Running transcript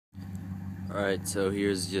Alright, so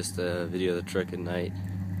here's just a video of the truck at night.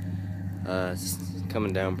 It's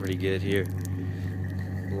coming down pretty good here.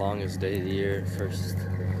 Longest day of the year, first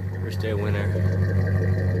day of winter.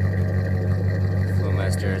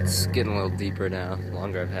 Flowmaster, it's getting a little deeper now, the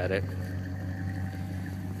longer I've had it.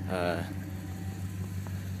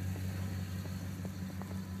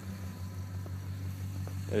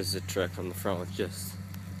 There's the truck from the front with just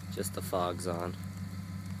the fogs on.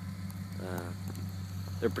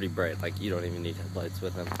 They're pretty bright, like you don't even need headlights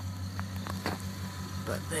with them.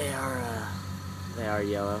 But they are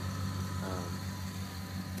yellow.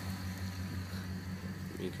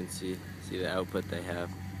 You can see the output they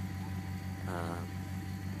have.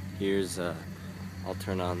 Here's I'll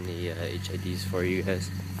turn on the HIDs for you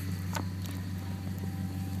guys.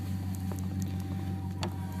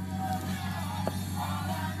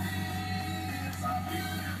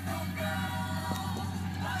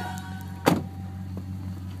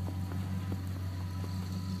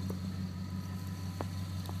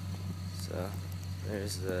 So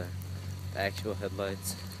there's the actual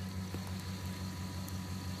headlights.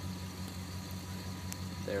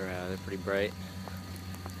 They're pretty bright.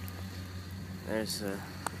 There's the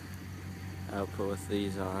output with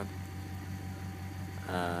these on.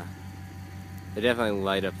 They definitely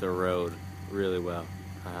light up the road really well.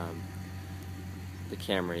 The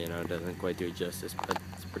camera, doesn't quite do it justice, but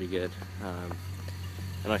it's pretty good.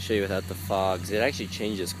 And I'll show you without the fogs. It actually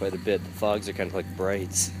changes quite a bit. The fogs are kind of like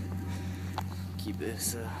brights. Keep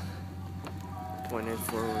this pointed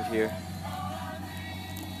forward here.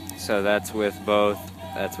 So that's with both.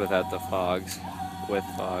 That's without the fogs. With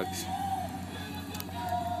fogs.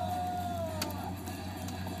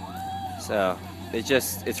 So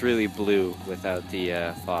it's really blue without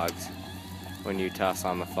the fogs. When you toss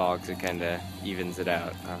on the fogs, it kind of evens it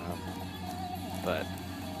out.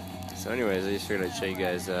 So anyways, I just figured I'd show you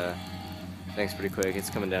guys things pretty quick. It's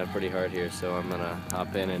coming down pretty hard here, so I'm gonna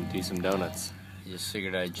hop in and do some donuts. Just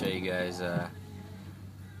figured I'd show you guys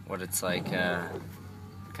what it's like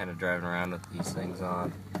kind of driving around with these things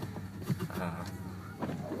on.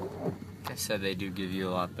 Like I said, they do give you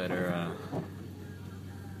a lot better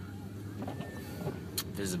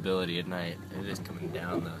visibility at night. It is coming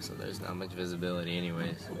down though, so there's not much visibility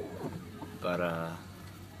anyways. But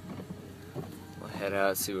we'll head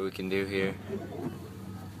out, see what we can do here.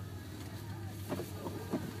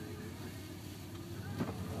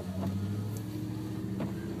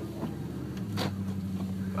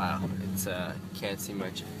 Wow, it's can't see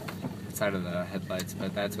much outside of the headlights,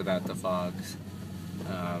 but that's without the fogs.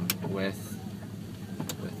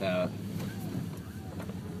 Without,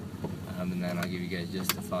 and then I'll give you guys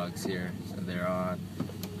just the fogs here. So they're on.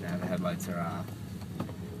 Now the headlights are off.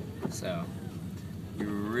 So you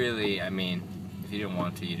really, if you didn't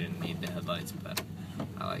want to, you didn't need the headlights, but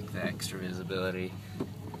I like the extra visibility.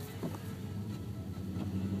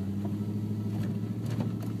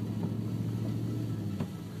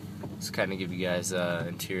 Just kind of give you guys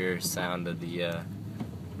interior sound of the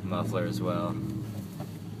muffler as well.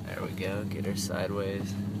 There we go, get her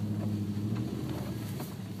sideways.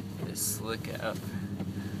 Just slick out.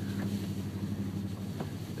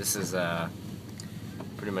 This is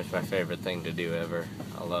pretty much my favorite thing to do ever.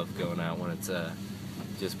 I love going out when it's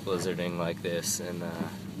just blizzarding like this and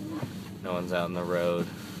no one's out on the road.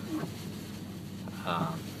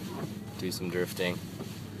 Do some drifting.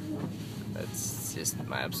 That's just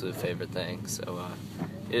my absolute favorite thing. So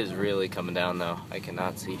it is really coming down though. I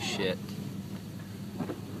cannot see shit.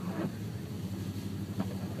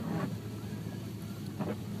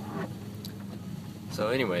 So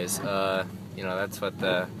anyways, that's what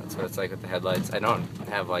it's like with the headlights. I don't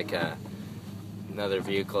have like another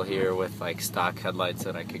vehicle here with like stock headlights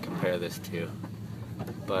that I could compare this to.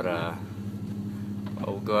 But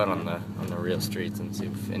we'll go out on the real streets and see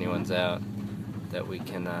if anyone's out that we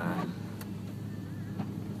can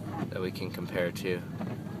compare to.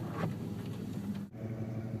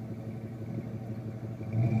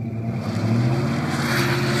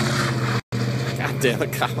 God damn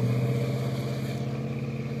it, Kyle.